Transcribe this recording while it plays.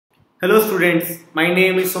Hello students, my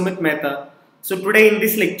name is Sumit Mehta. So today in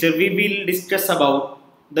this lecture we will discuss about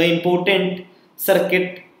the important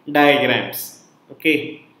circuit diagrams.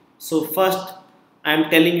 Okay, so first I am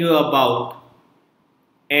telling you about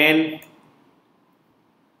an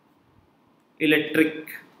electric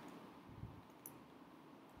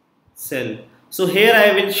cell. So here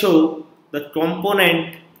I will show the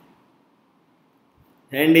component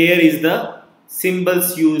and here is the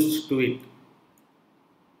symbols used to it.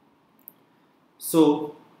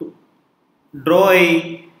 So to draw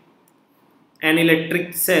an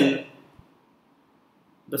electric cell,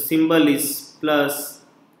 the symbol is plus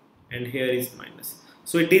and here is minus.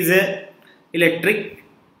 So it is a electric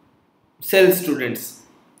cell, students.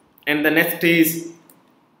 And the next is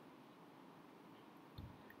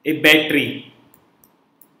a battery,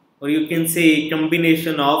 or you can say a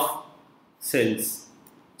combination of cells.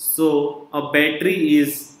 So a battery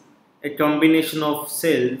is a combination of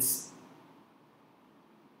cells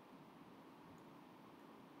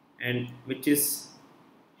and which is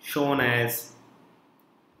shown as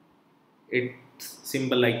its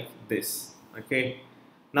symbol like this. Okay,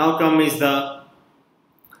 now come is a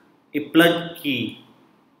plug key.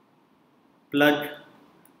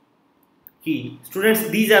 Students,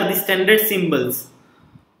 these are the standard symbols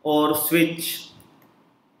or switch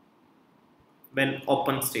when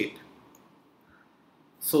open state.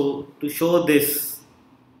 So to show this,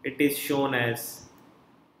 it is shown as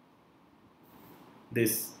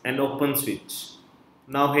this, an open switch.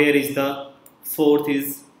 Now here is the fourth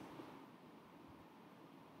is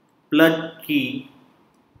plug key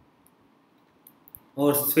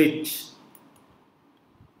or switch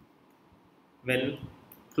when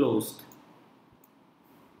closed.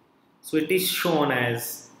 So it is shown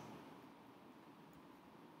as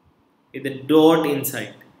with a dot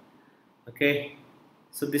inside. Okay,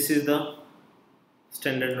 so this is the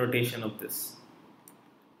standard notation of this.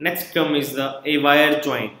 Next come is a wire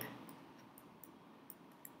joint.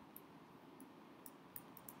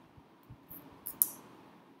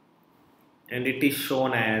 And it is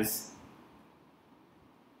shown as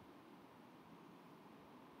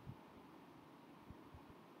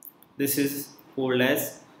this is called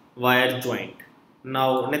as wire joint.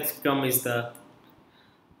 Now next come is the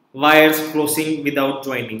wires crossing without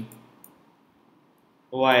joining.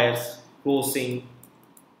 Wires crossing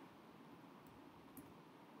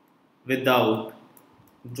without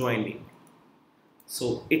joining.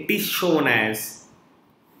 So it is shown as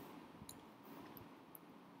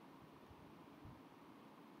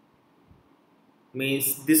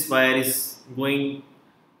means this wire is going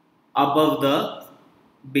above the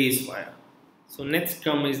base wire. So next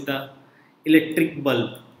come is the electric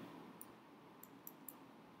bulb.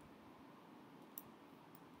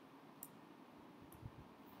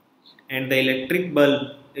 And the electric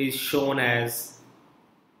bulb is shown as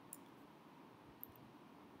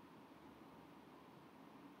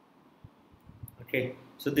okay.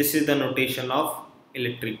 So this is the notation of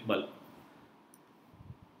electric bulb.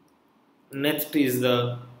 Next is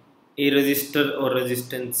the a resistor or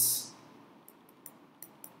resistance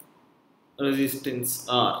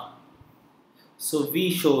R. So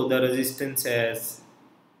we show the resistance as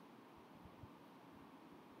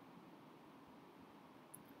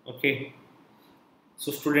okay.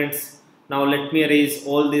 So students, now let me erase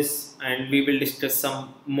all this and we will discuss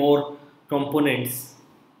some more components.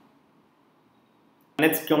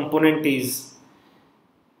 Next component is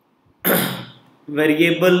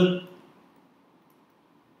variable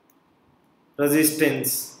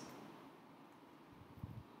resistance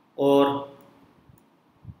or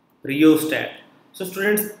rheostat. So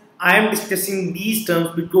students, I am discussing these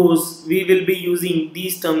terms because we will be using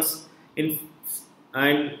these terms in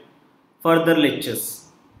further lectures.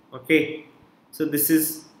 Okay, so this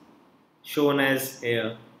is shown as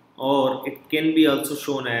here, or it can be also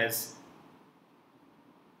shown as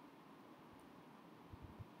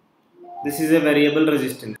this is a variable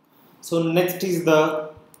resistance. So next is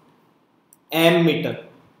the ammeter.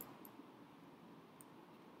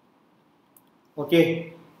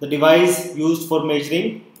 Okay, the device used for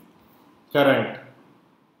measuring current.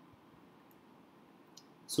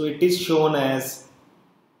 So it is shown as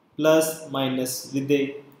plus minus with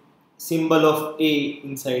a symbol of A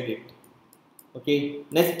inside it. Okay,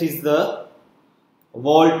 next is the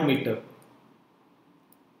voltmeter.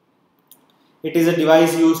 It is a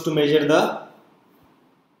device used to measure the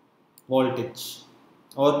voltage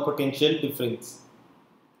or potential difference.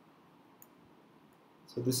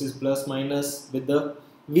 So this is plus minus with the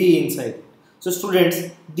V inside. So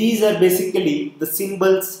students, these are basically the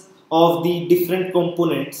symbols of the different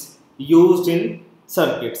components used in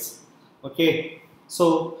circuits. Okay,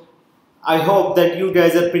 so I hope that you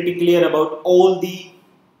guys are pretty clear about all the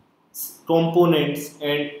components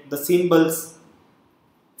and the symbols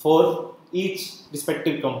for each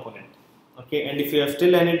respective component. Okay, and if you have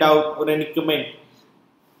still any doubt or any comment,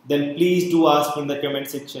 then please do ask in the comment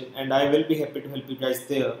section and I will be happy to help you guys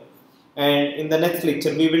there. And in the next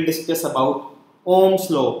lecture we will discuss about Ohm's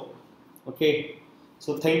law. Okay,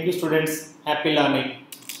 so thank you students, happy learning.